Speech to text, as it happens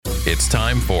It's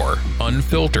time for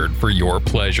Unfiltered for Your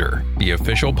Pleasure, the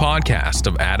official podcast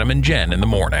of Adam and Jen in the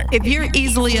morning. If you're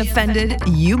easily offended,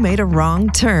 you made a wrong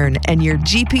turn and your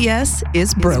GPS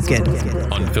is broken.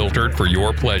 Unfiltered for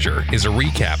Your Pleasure is a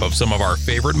recap of some of our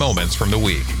favorite moments from the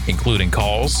week, including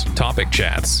calls, topic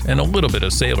chats, and a little bit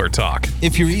of sailor talk.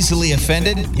 If you're easily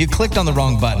offended, you clicked on the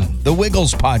wrong button. The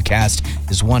Wiggles podcast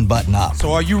is one button up.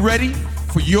 So are you ready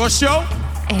for your show?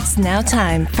 It's now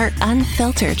time for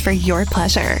Unfiltered for Your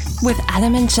Pleasure with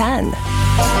Adam and Jen.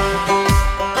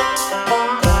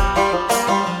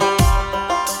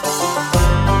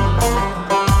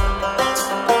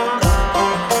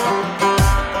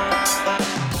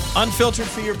 Unfiltered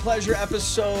for Your Pleasure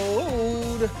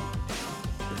episode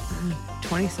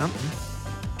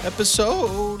 20-something.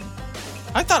 Episode.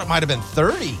 I thought it might have been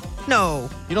 30. No.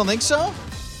 You don't think so?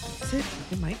 Is it?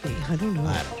 It might be. I don't know.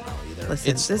 I don't know either.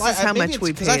 Listen, this is how much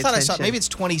we pay I thought attention. maybe it's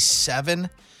 27.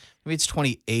 Maybe it's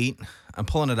 28. I'm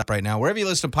pulling it up right now. Wherever you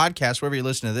listen to podcasts, wherever you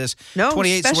listen to this. No,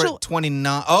 28 special. So we're at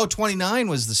 29. Oh, 29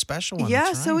 was the special one. Yeah,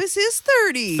 That's so right. is his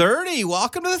 30. 30.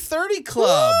 Welcome to the 30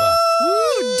 Club.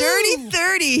 Woo! Dirty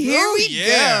 30. Here Oh, we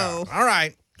yeah. go. All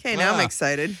right. Okay, now I'm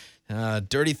excited.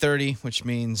 Dirty 30, which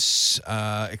means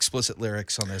explicit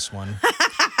lyrics on this one.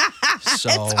 So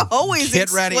It's always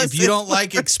get ready. If you explicit don't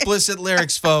like explicit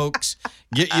lyrics, folks,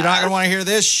 you're not gonna want to hear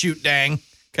this shoot dang.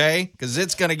 Okay, because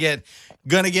it's gonna get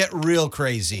real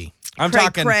crazy. I'm Cray,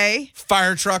 talking cray.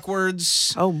 fire truck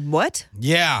words. Oh, what?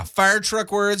 Yeah, fire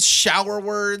truck words, shower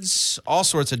words, all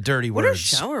sorts of dirty What are words.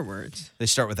 shower words? They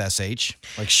start with SH,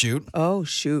 like shoot. Oh,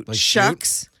 shoot. Like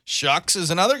Shucks. Shucks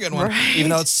is another good one, Right. even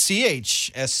though it's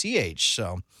SCH.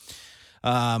 So,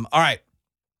 all right.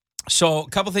 So, a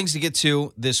couple things to get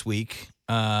to this week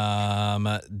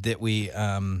that we,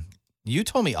 you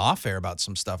told me off air about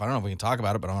some stuff. I don't know if we can talk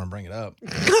about it, but I want to bring it up.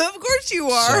 Of course you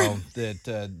are. So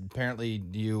that apparently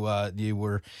you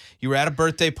were at a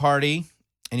birthday party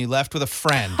and you left with a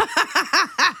friend.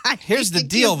 Here's the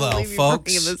deal, though, believe you folks.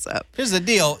 bringing this up. Here's the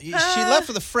deal. She left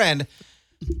with a friend.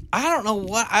 I don't know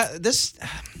what this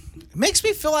makes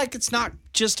me feel like it's not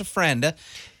just a friend,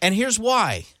 and here's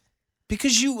why: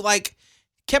 because you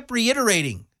kept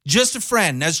reiterating, "Just a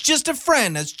friend. That's just a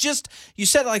friend. That's just." You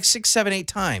said it like 6, 7, 8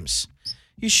 times.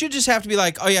 You should just have to be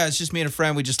like, "Oh yeah, it's just me and a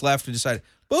friend. We just left. We decided."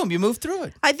 Boom, you moved through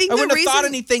it. I think I the wouldn't reason, have thought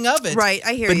anything of it. Right,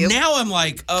 I hear but you. But now I'm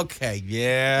like, okay,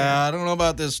 yeah, I don't know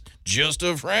about this just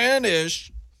a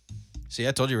friend-ish. See,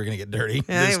 I told you we were going to get dirty.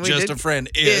 Yeah, This we just did. a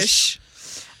friend-ish.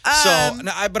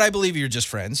 But I believe you're just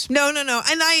friends. No. And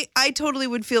I totally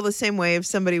would feel the same way if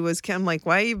somebody was kind of like,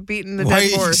 why are you beating the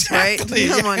dead horse, exactly,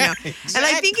 right? Come on yeah, now. And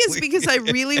I think it's because I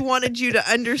really wanted you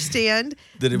to understand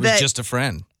That it was just a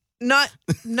friend.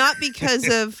 not because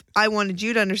of I wanted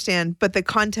you to understand, but the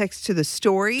context to the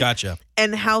story. Gotcha.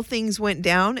 And how things went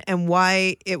down and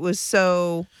why it was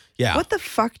so. Yeah. What the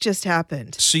fuck just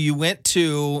happened? So you went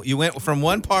from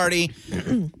one party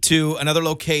to another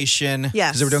location.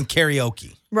 Yes. Because they were doing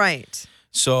karaoke. Right.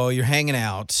 So you're hanging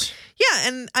out. Yeah,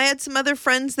 and I had some other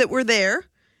friends that were there,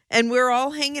 and we were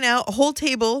all hanging out, a whole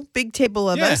table, big table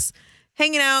of us,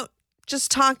 hanging out, just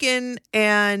talking,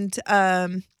 and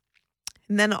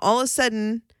then all of a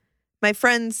sudden, my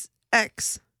friend's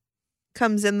ex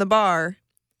comes in the bar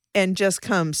and just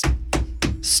comes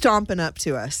stomping up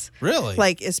to us. Really?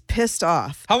 Like, is pissed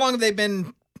off. How long have they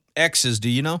been exes? Do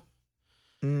you know?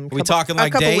 Are we Couple- talking like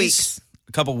a couple days? weeks.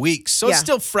 A couple weeks. So Yeah. it's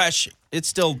still fresh. It's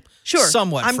still Sure.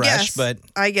 somewhat fresh, but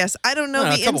I guess. I don't know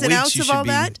a the couple ins and weeks outs you of should all be-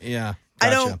 that. Yeah. I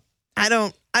Gotcha.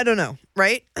 don't know,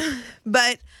 right?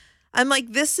 But I'm like,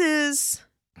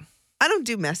 I don't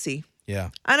do messy. Yeah.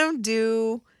 I don't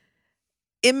do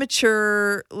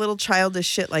immature little childish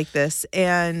shit like this.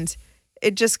 And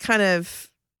it just kind of,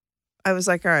 I was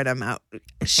like, all right, I'm out.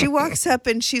 She walks up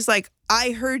and she's like,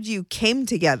 I heard you came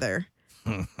together.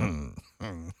 And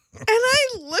I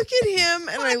look at him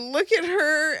and I look at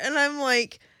her and I'm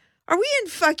like, are we in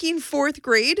fucking 4th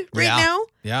grade right Yeah. now?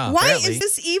 Yeah. Why apparently. is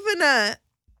this even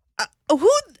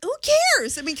who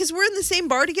cares? I mean, because we're in the same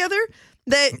bar together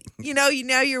that,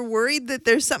 now you're worried that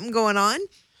there's something going on.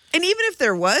 And even if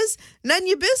there was, none of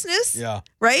your business. Yeah.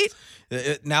 Right?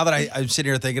 Now that I'm sitting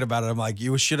here thinking about it, I'm like,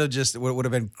 you should have just, what would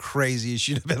have been crazy, you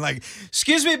should have been like,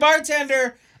 excuse me,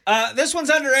 bartender, this one's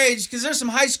underage because there's some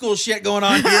high school shit going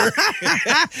on here.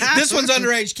 This one's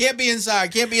underage, can't be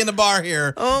inside, can't be in the bar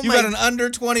here. Oh, You've my got an under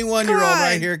 21-year-old God.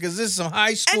 right here because this is some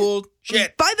high school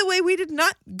shit. By the way, we did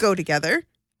not go together.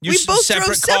 You we both drove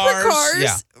separate separate cars.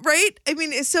 Yeah. Right? I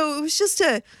mean, so it was just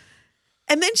and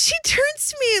then she turns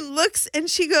to me and looks and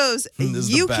she goes, This is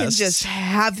the you can best. just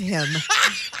have him.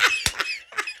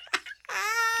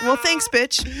 Well, thanks,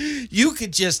 bitch. You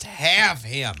could just have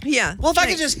him. Yeah. Well, if I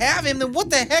could thanks. just have him, then what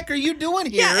the heck are you doing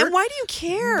here? Yeah, and why do you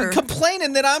care?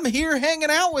 Complaining that I'm here hanging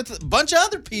out with a bunch of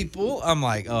other people. I'm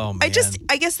like, oh, man.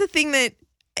 I guess the thing that.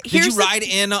 Did you ride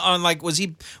in on, like, were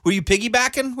you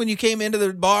piggybacking when you came into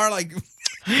the bar? Like,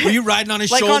 were you riding on his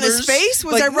like shoulders? on his face?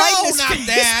 Was like, I riding no, his not face?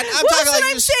 that. I'm Well, talking that's like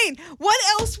what I'm saying. What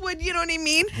else would, you know what I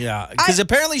mean? Yeah, because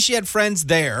apparently she had friends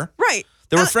there. Right.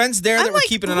 There were friends there that I'm were like,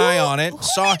 keeping an eye on it. who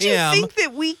Saw did you him. think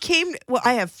that we came? Well,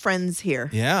 I have friends here.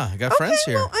 Yeah, I got Okay, friends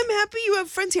here. well, I'm happy you have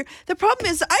friends here. The problem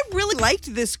is, I really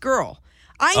liked this girl.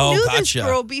 I Oh, knew this gotcha.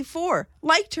 girl before.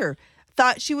 Liked her.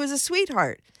 Thought she was a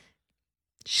sweetheart.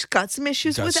 She's got some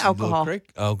issues Got with some little alcohol.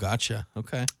 crick- Oh, gotcha.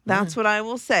 Okay. That's what I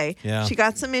will say. Yeah. She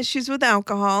got some issues with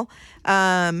alcohol,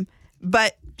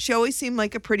 but she always seemed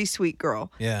like a pretty sweet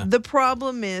girl. Yeah. The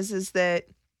problem is that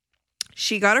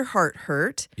she got her heart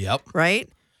hurt, Yep. right?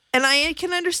 And I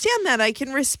can understand that. I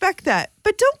can respect that.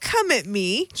 But don't come at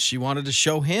me. She wanted to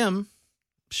show him.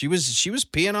 She was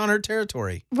peeing on her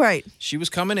territory. Right. She was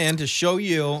coming in to show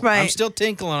you. Right. I'm still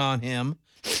tinkling on him.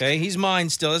 Okay, he's mine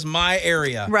still. It's my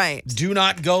area. Right. Do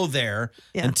not go there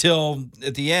Yeah. until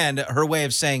at the end. Her way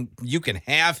of saying you can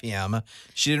have him.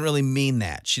 She didn't really mean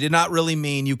that. She did not really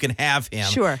mean you can have him.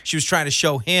 Sure. She was trying to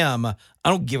show him. I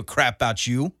don't give a crap about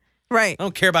you. Right. I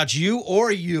don't care about you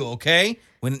or you. Okay.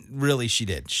 When really she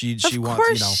did. She Of wants.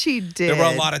 course she did. There were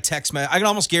a lot of text. I can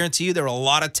almost guarantee you there were a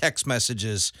lot of text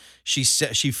messages she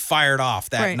fired off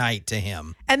that Right. night to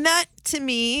him. And that, to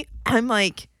me, I'm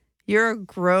like, you're a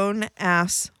grown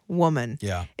ass woman.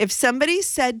 Yeah. If somebody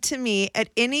said to me at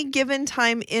any given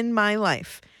time in my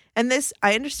life, and this,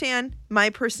 I understand my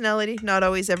personality, not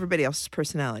always everybody else's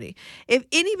personality. If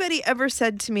anybody ever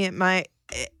said to me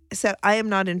said, I am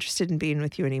not interested in being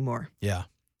with you anymore. Yeah.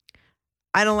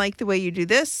 I don't like the way you do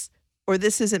this, or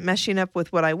this isn't meshing up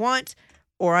with what I want,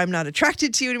 or I'm not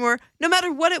attracted to you anymore, no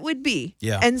matter what it would be.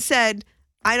 Yeah. And said,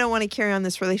 I don't want to carry on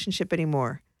this relationship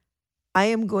anymore. I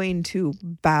am going to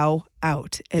bow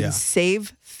out and Yeah.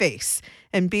 save face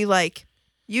and be like,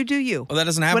 you do you. Well, that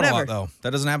doesn't happen a lot, Whatever. though. That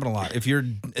doesn't happen a lot. If you're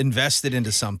invested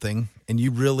into something and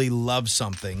you really love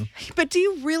something, But do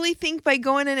you really think by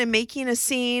going in and making a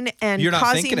scene and You're not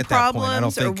causing thinking at that point, I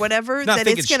don't problems or think. whatever You're not that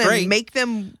it's thinking going to straight. make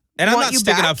them and I'm want not you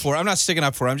sticking back? up for it. I'm not sticking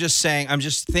up for it. I'm just saying, I'm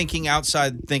just thinking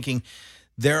outside, thinking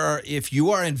if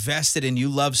you are invested and you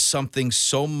love something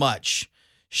so much,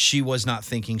 she was not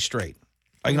thinking straight.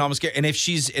 I can almost get, and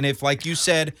if like you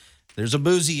said, there's a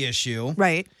boozy issue,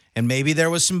 Right. and maybe there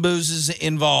was some boozes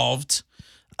involved,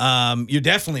 you're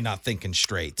definitely not thinking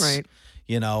straight. Right.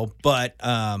 You know, but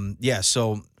yeah,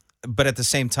 so but at the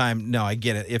same time, no, I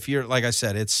get it. If you're like I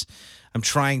said, I'm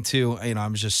trying to,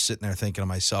 I'm just sitting there thinking to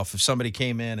myself, if somebody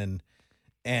came in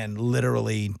and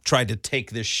literally tried to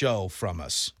take this show from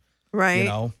us, Right.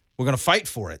 we're gonna fight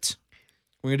for it.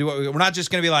 We're gonna do we're not just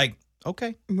gonna be like,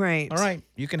 okay, Right. all right,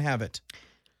 you can have it.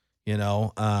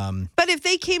 But if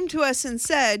they came to us and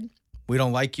said, We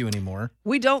don't like you anymore.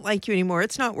 we don't like you anymore,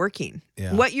 it's not working.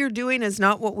 Yeah. What you're doing is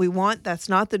not what we want. That's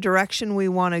not the direction we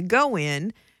want to go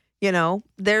in.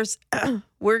 There's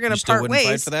we're gonna You still part wouldn't ways.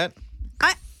 fight for that?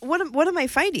 What am I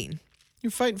fighting? You're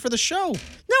fighting for the show.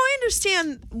 No, I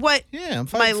understand what Yeah, I'm my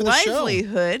fighting for the show.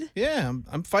 livelihood. Yeah,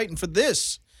 I'm fighting for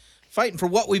this. Fighting for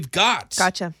what we've got.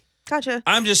 Gotcha.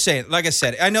 I'm just saying, like I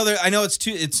said, I know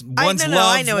it's one's no,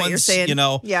 love, I know what you're one's, saying.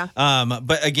 Yeah.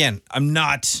 But again, I'm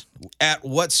not at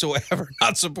whatsoever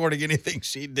not supporting anything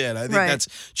she did. I think Right. that's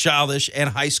childish and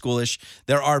high schoolish.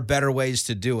 There are better ways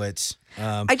to do it.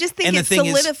 I just think and it the thing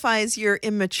is- solidifies your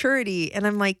immaturity. And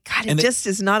I'm like, God, it And just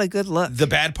is not a good look. The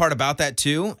bad part about that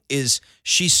too is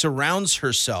she surrounds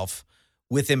herself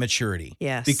with immaturity.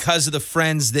 Yes. Because of the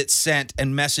friends that sent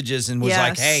and messages and was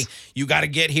like, Yes. hey, you got to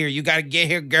get here. You got to get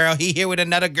here, girl. He here with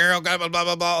another girl, blah, blah, blah,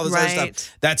 blah, blah, all this other Right.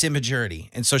 stuff. That's immaturity.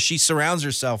 And so she surrounds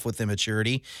herself with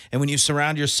immaturity. And when you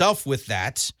surround yourself with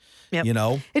that, Yep.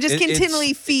 it's- It just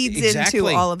continually feeds into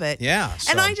Exactly. all of it. Yeah.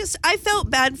 And so- I felt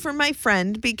bad for my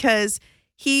friend because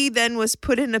he then was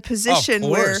put in a position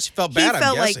where course. He felt bad, I'm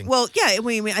felt like, guessing. well, yeah,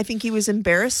 I think he was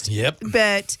embarrassed. Yep.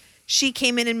 But she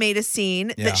came in and made a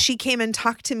scene Yeah. that she came and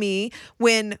talked to me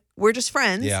when we're just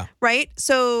friends. Yeah. Right.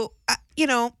 So,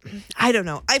 I don't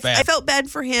know. I Bad. felt bad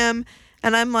for him.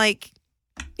 And I'm like,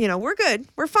 we're good.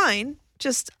 We're fine.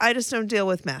 I just don't deal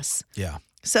with mess. Yeah.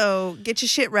 So get your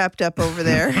shit wrapped up over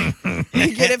there.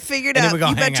 Get it figured And then out. we're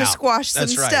gonna You hang better out. squash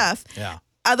That's some right. stuff. Yeah.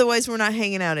 Otherwise, we're not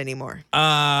hanging out anymore.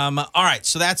 All right,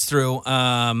 so that's through.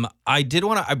 I did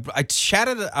want to. I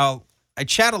chatted. I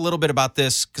chat a little bit about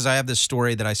this because I have this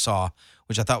story that I saw,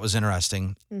 which I thought was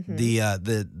interesting. Mm-hmm.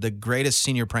 The greatest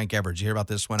senior prank ever. Did you hear about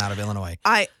this one out of Illinois?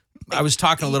 I was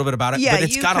talking a little bit about it, Yeah, but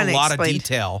it's you got a kinda lot explained. of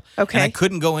detail. Okay. And I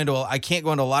can't go into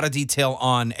a lot of detail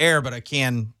on air, but I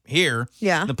can here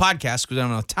Yeah. in the podcast because I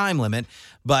don't know a time limit.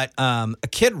 But a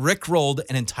kid rickrolled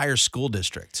an entire school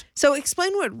district. So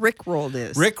explain what Rickrolled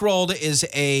is. Rickrolled is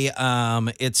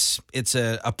it's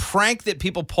a prank that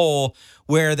people pull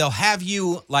where they'll have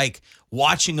you like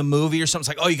watching a movie or something. It's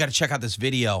like, oh, you got to check out this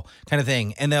video kind of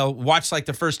thing. And they'll watch like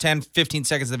the first 10, 15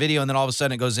 seconds of the video. And then all of a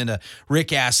sudden it goes into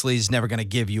Rick Astley's Never Gonna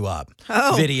Give You Up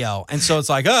video. And so it's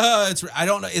like, I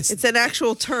don't know. It's an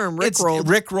actual term, Rickrolled.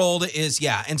 Rickrolled is,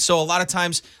 yeah. And so a lot of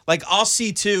times, like I'll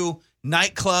see too,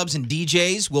 nightclubs and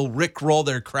DJs will rickroll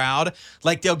their crowd.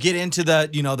 Like they'll get into the,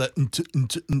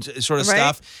 the sort of Right.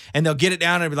 stuff, and they'll get it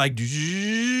down and be like,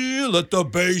 let the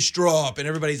bass drop, and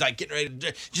everybody's like getting ready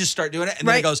to just start doing it, and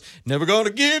then it goes, never gonna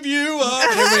give you up,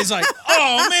 and everybody's like,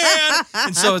 oh man,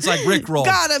 and so it's like rickroll.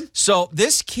 Got him. So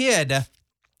this kid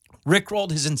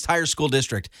rickrolled his entire school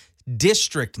district,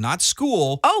 not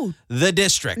school. Oh. The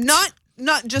district,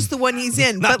 Not just the one he's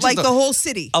in, Not but just like the- the whole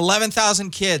city.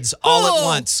 11,000 kids all at Oh.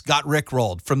 once got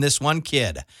rickrolled from this one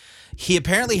kid. He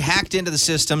apparently hacked into the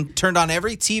system, turned on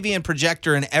every TV and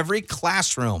projector in every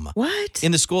classroom What?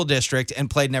 in the school district, and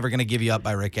played Never Gonna Give You Up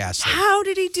by Rick Astley. How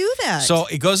did he do that? So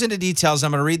it goes into details.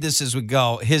 I'm going to read this as we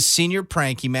go. His senior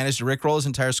prank, he managed to rickroll his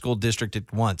entire school district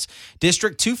at once.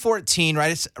 District 214,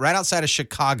 right outside of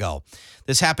Chicago.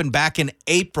 This happened back in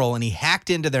April, and he hacked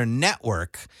into their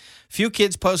network. Few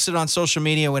kids posted on social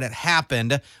media when it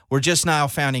happened. We're just now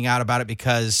finding out about it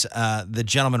because the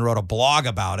gentleman wrote a blog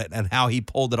about it and how he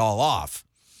pulled it all off.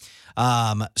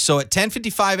 So at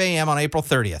 10:55 a.m. on April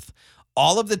 30th,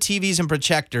 all of the TVs and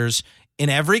projectors in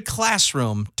every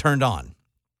classroom turned on.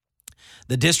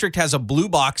 The district has a blue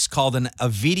box called an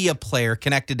Avidia player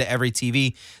connected to every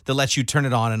TV that lets you turn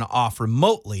it on and off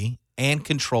remotely and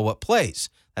control what plays.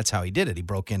 That's how he did it. He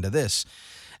broke into this.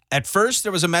 At first,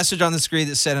 there was a message on the screen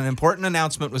that said an important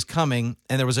announcement was coming,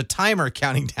 and there was a timer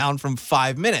counting down from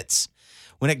 5 minutes.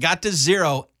 When it got to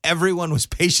 0, everyone was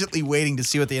patiently waiting to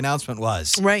see what the announcement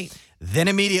was. right. Then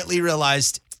immediately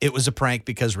realized it was a prank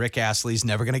because Rick Astley's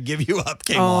Never Gonna Give You Up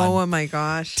came on. Oh my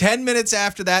gosh. 10 minutes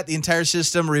after that, the entire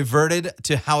system reverted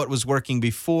to how it was working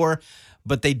before,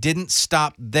 but they didn't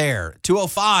stop there.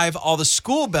 2:05, all the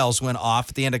school bells went off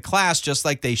at the end of class, just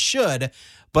like they should,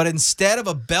 but instead of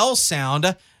a bell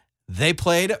sound, they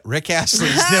played Rick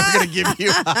Astley's Never Gonna Give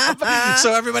You Up.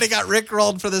 So everybody got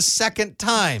rickrolled for the second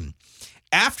time.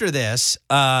 After this,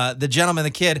 the gentleman, the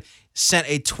kid, sent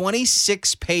a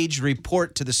 26-page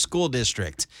report to the school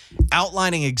district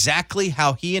outlining exactly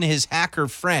how he and his hacker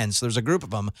friends, so there's a group of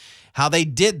them, how they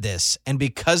did this. And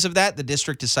because of that, the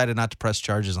district decided not to press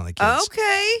charges on the kids.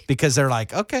 Okay. Because they're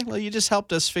like, okay, well, you just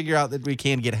helped us figure out that we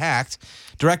can get hacked.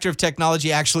 Director of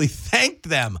Technology actually thanked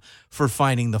them for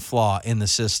finding the flaw in the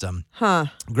system. Huh.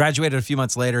 Graduated a few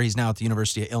months later. He's now at the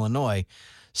University of Illinois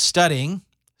studying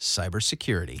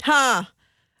cybersecurity. Huh.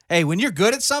 Hey, when you're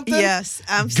good at something, Yes,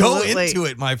 absolutely. go into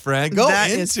it, my friend. Go That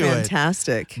into is it.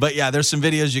 fantastic. But yeah, there's some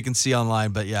videos you can see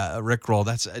online. But yeah, rickroll.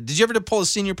 That's. Did you ever pull a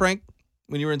senior prank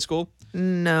when you were in school?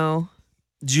 No.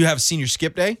 Did you have senior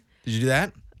skip day? Did you do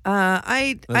that?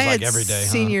 I was had like every day, huh?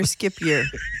 senior skip year.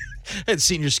 I had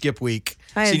senior skip week.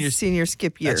 I had senior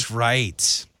skip year. That's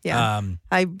right. Yeah.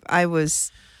 I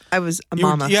was a You, were-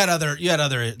 mama. you had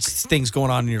other things going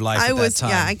on in your life. I at was that time.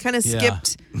 yeah. I kind of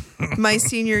skipped my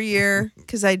senior year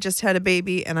because I just had a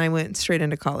baby and I went straight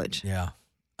into college. Yeah.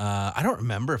 I don't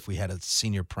remember if we had a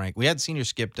senior prank. We had senior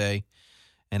skip day,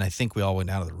 and I think we all went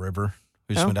down to the river.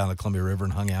 We just Oh. went down to the Columbia River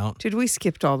and hung out. Dude, we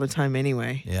skipped all the time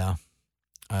anyway. Yeah.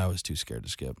 I was too scared to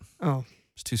skip. I Oh,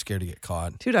 was too scared to get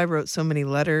caught. dude, I wrote so many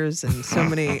letters and so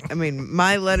many. I mean,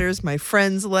 my letters, my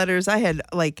friends' letters. I had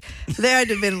there had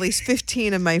to have been at least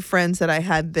 15 of my friends that I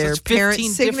had their So it's parent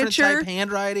 15 different signature. type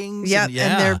handwritings. Yep, and, yeah.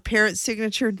 and their parent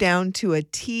signature down to a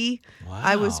T.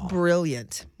 I was Wow.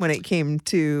 brilliant when it came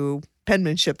to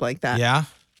penmanship like that. Yeah.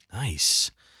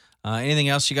 Nice. Anything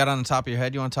else you got on the top of your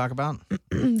head you want to talk about?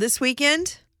 This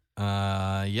weekend,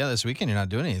 Yeah, this weekend you're not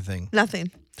doing anything.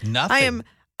 nothing. Nothing.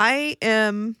 I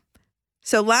am.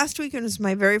 So last weekend was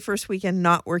my very first weekend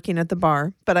not working at the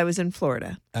bar, but I was in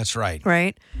Florida, That's right.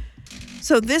 right?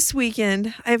 So this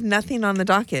weekend, I have nothing on the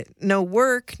docket. No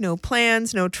work, no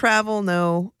plans, no travel,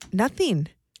 nothing.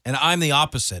 And I'm the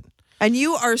opposite. And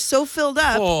you are so filled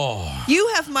up. Oh.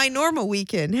 You have my normal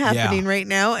weekend happening right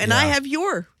now, and I Yeah. have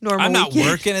your normal I'm not weekend.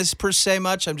 working as per se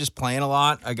much. I'm just playing a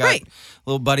lot. I got Right.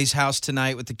 little buddy's house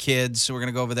tonight with the kids, so we're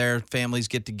gonna go over there. Families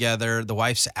get together. The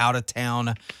wife's out of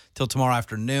town till tomorrow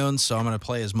afternoon, so I'm gonna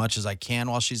play as much as I can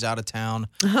while she's out of town.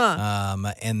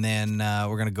 And then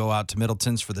we're gonna go out to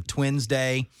Middleton's for the Twins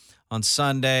Day on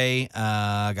Sunday.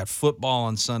 I got football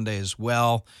on Sunday as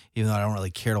well, even though I don't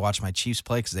really care to watch my Chiefs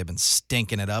play because they've been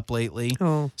stinking it up lately.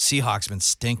 Oh. Seahawks been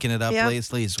stinking it up Yep.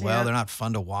 lately as well. Yep. They're not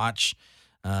fun to watch.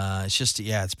 It's just,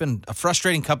 it's been a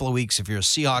frustrating couple of weeks if you're a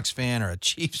Seahawks fan or a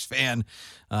Chiefs fan.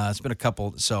 It's been a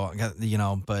couple, so I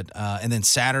got, but and then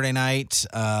Saturday night,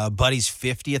 Buddy's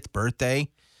 50th birthday.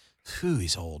 Whew,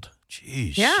 he's old.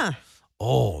 Jeez. Yeah.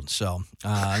 Old. So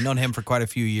I've known him for quite a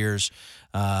few years.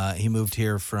 He moved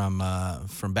here from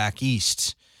back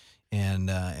east, and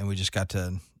we just got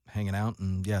to hanging out,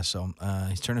 and so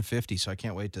he's turning 50, so I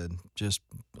can't wait to just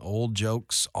old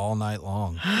jokes all night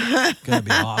long. Gonna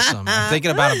be awesome. I'm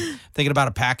thinking about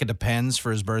a pack of Depends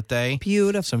for his birthday.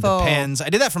 Beautiful. Some Depends. I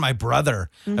did that for my brother.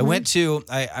 I went to.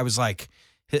 I was like,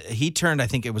 he turned. I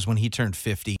think it was when he turned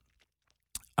 50.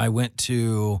 I went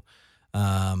to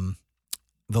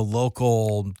the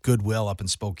local Goodwill up in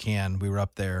Spokane. We were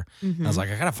up there. I was like,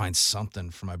 I got to find something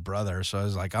for my brother. So I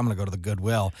was like, I'm going to go to the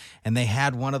Goodwill. And they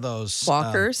had one of those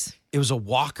Walkers. It was a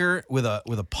walker with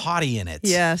a potty in it.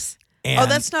 Yes.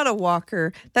 And, that's not a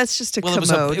walker. That's just a well,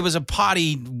 commode. it was a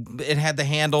potty. It had the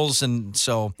handles, and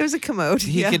so It was a commode.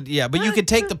 he could, but you could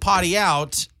take the potty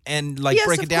out and Yes,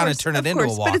 break it of down course, and turn of it into a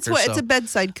course. walker. But it's So a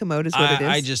bedside commode is what it is.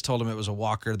 I just told him it was a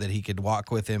walker that he could walk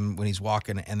with him when he's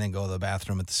walking and then go to the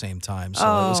bathroom at the same time. So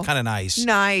it was kind of nice.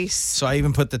 Nice. So I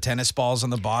even put the tennis balls on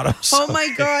the bottom. Oh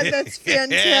my God, that's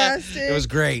fantastic. It was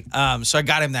great. So I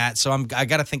got him that. So I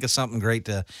got to think of something great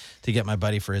to get my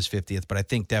buddy for his 50th. But I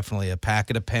think definitely a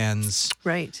packet of pens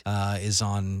Right. is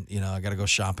on. I got to go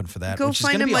shopping for that. Go which is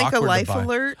find gonna him be like a awkward to life buy.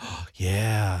 alert.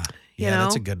 Yeah. You Yeah,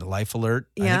 that's know? a good life alert.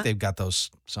 I Yeah. think they've got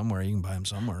those somewhere. You can buy them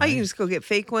somewhere. Oh, you Right? can just go get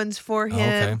fake ones for him.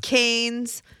 Okay.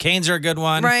 Canes. Canes are a good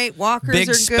one. Right. Walkers Big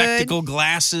are spectacle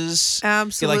glasses.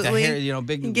 Absolutely. Get like the hair,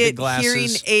 big, good. You big get glasses. hearing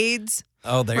aids.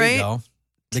 Oh, there right? you go.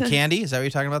 The candy? Is that what you're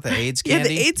talking about? The AIDS Yeah,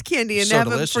 candy? the AIDS candy and So have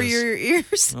them for delicious. your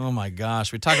ears. Oh my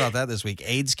gosh, we talked about that this week.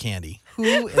 AIDS candy. Who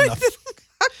in the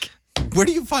where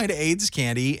do you find AIDS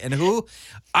candy? And who?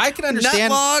 I can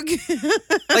understand. Nutlog.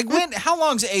 Like how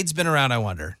long's AIDS been around? I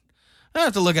wonder. I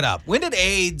have to look it up. When did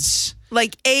AIDS?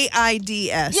 Like AIDS.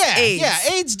 Yeah, AIDS. yeah,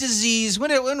 AIDS disease.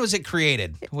 When was it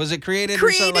created? Was it created?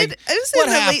 Created. Like, It was what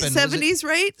in the happened? late Was it- 70s,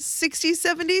 right? 60s,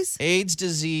 70s. AIDS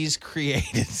disease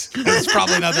created. That's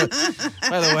probably another.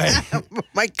 By the way, Oh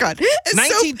my God. It's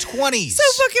 1920s.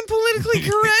 so fucking politically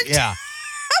correct. Yeah.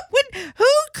 Who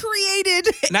created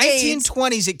AIDS?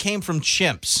 1920s, it came from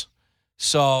chimps.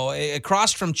 So it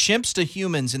crossed from chimps to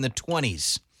humans in the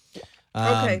 20s.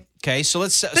 Okay, so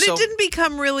let's. But it didn't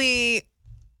become really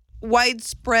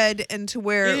widespread into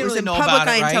where You it didn't was really in know public about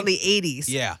it, eye until right? the 80s.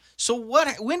 Yeah. So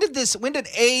when did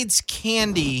AIDS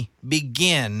candy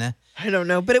begin? I don't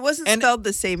know, but it wasn't And- spelled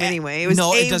the same anyway. It was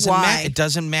no, A-Y. it doesn't matter. It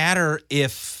doesn't matter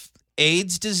if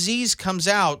AIDS disease comes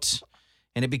out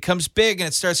and it becomes big and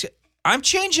it starts. I'm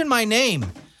changing my name.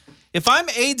 If I'm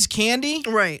AIDS candy,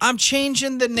 Right. I'm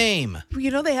changing the name. You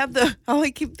know, they have all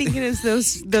I keep thinking is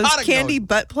those Gotta candy go.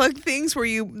 butt plug things where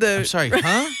I'm sorry,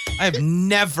 huh? I have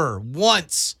never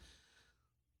once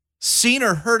seen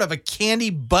or heard of a candy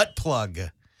butt plug.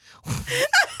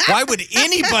 Why would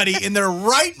anybody in their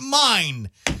right mind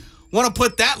want to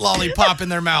put that lollipop in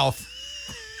their mouth?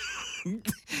 There's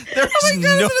Oh my God,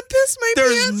 I'm gonna piss my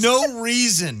there's pants. no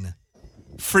reason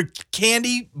for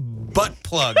candy butt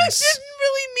plugs. I didn't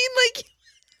really mean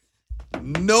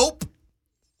like Nope.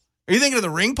 Are you thinking of the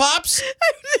ring pops?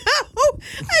 no.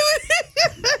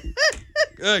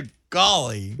 Good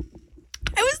golly.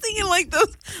 I was thinking like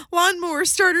those lawnmower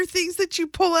starter things that you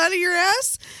pull out of your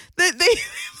ass. That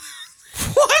they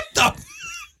What the?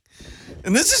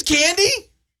 And this is candy?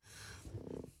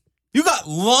 You got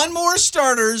lawnmower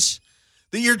starters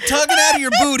that you're tugging out of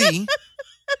your booty.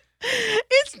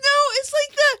 it's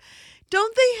like the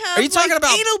don't they have Are you talking like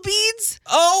about- anal beads?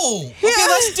 Oh, okay, Yeah.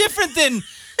 that's different than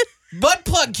butt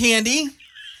plug candy.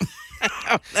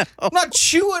 I'm not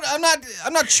chewing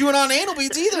on anal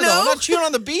beads either, though. I'm No? not chewing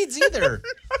on the beads either.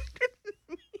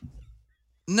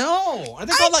 No. Are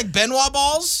they called like Benoit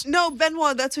balls? No,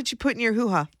 Benoit, that's what you put in your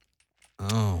hoo-ha.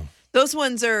 Oh. Those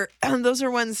ones are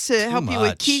ones to help you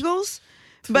with much. Kegels.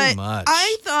 Too But much.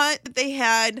 I thought that they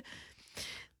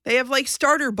have like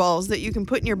starter balls that you can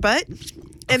put in your butt.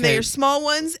 And Okay. they're small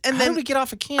ones. And How then do we get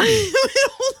off of candy?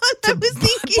 hold on, I was butt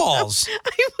thinking balls.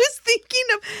 I was thinking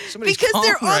of Somebody's because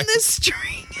they're calling, on right? this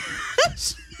string.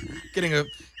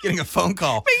 getting a phone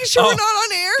call. Making sure Oh, we're not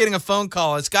on air. Getting a phone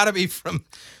call. It's got to be from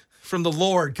the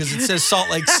Lord because it says Salt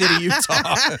Lake City,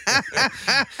 Utah.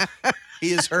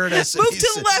 He has heard us. Move He to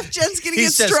said- the left, Jen's gonna He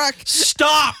get says, struck.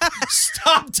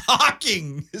 Stop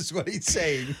talking, is what he's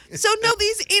saying. So no,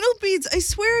 these anal beads, I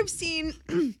swear I've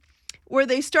seen where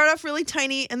they start off really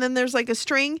tiny and then there's like a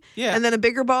string Yeah. and then a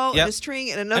bigger ball Yep. and a string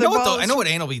and another ball. I know what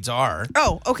anal beads are,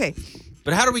 Oh, okay.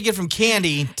 but how do we get from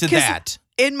candy to 'Cause that?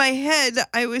 In my head,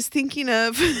 I was thinking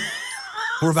of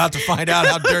We're about to find out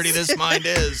how dirty this mind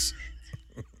is.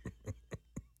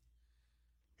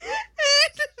 I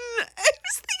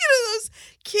was thinking of those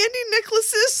candy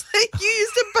necklaces that you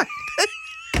used to buy.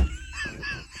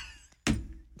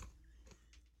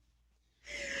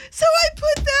 So I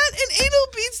put that and anal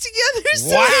beads together.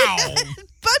 So Wow. I had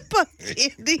butt plug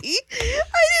candy. I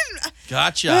didn't.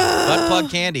 Gotcha. Butt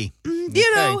plug candy.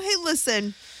 You know. Hey,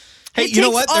 listen. Hey, It you know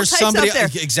takes what? all There's types somebody out there.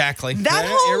 exactly. That Yeah,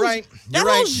 whole you're right. that You're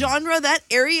whole right. genre, that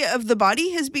area of the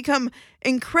body has become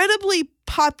incredibly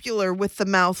popular with the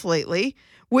mouth lately,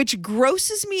 which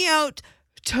grosses me out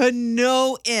to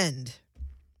no end.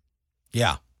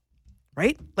 Yeah.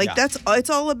 Right? Like Yeah. it's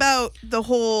all about the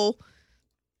whole.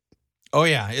 Oh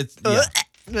yeah. It's yeah.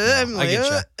 I'm I get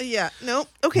ya. Yeah. No.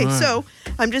 Okay. All right. So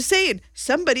I'm just saying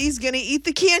somebody's going to eat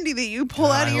the candy that you pull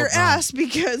I out of your hope not. ass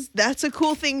because that's a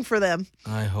cool thing for them.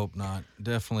 I hope not.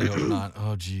 Definitely hope not.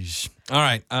 Oh geez. All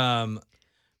right.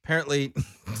 Apparently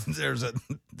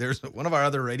there's one of our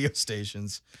other radio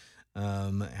stations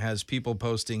has people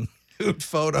posting nude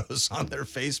photos on their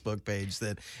Facebook page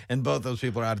and both those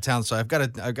people are out of town. So I've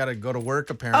got to go to work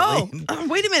apparently. Oh,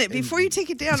 wait a minute. Before you take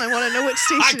it down, I want to know what I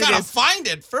station it gotta is. find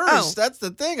it first. Oh. That's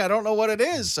the thing. I don't know what it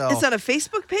is. So Is that a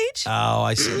Facebook page? Oh,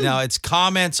 I see. No, it's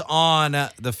comments on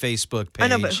the Facebook page. I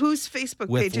know, but whose Facebook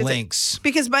with page is links. it?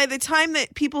 Because by the time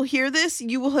that people hear this,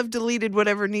 you will have deleted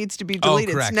whatever needs to be Oh,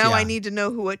 deleted. correct, So now yeah. I need to know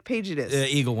what page it is.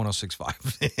 Eagle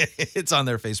 1065. It's on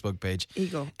their Facebook page.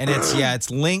 Eagle. And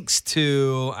it's links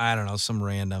to, I don't know, some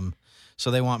random.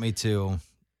 So they want me to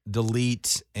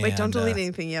delete and Wait, don't delete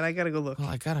anything yet. I got to go look. Well,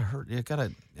 I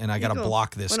gotta Eagle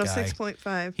block this guy.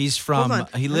 106.5. He's Hold from on.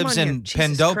 he I'm lives on in here.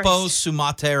 Jesus Pendopo, Christ. Oh.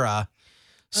 Sumatera,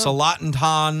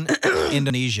 Selatan,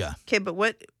 Indonesia. Okay, but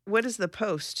what is the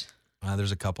post?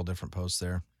 There's a couple different posts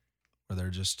there where they're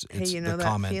just Hey, it's you know the that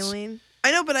comments. feeling?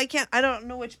 I know, but I don't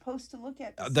know which post to look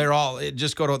at. They're all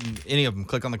just go to any of them.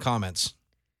 Click on the comments.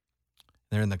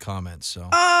 They're in the comments. So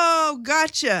Oh,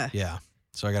 gotcha. yeah.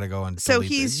 So I got to go and So delete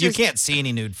he's this. You just- can't see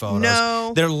any nude photos.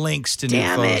 No. They're links to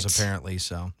Damn nude photos it. apparently.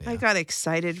 So yeah. I got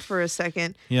excited for a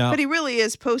second. Yeah. But he really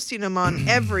is posting them on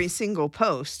every single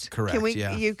post. Correct, Can we?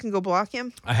 yeah. You can go block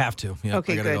him. I have to. Yeah.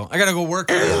 Okay, I gotta good. go. I gotta go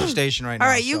work at the other station right now.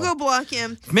 All right, you so. go block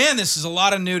him. Man, this is a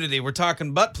lot of nudity. We're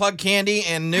talking butt plug candy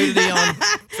and nudity on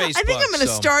Facebook. I think I'm going to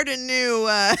so. start a new.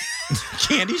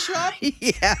 candy shop.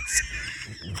 Yes.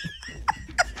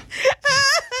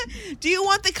 Do you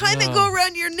want the kind that go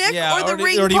around your neck or the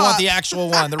ring or do you want pop? the actual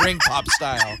one, the ring pop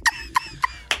style?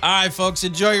 All right, folks,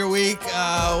 enjoy your week.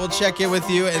 We'll check in with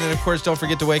you, and then of course, don't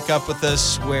forget to wake up with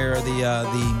us, where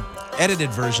the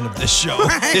edited version of this show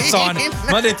is on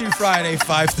Monday through Friday,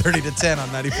 5:30 to 10 on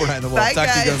 94.9 The Wolf. Bye, Talk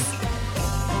to you guys. again.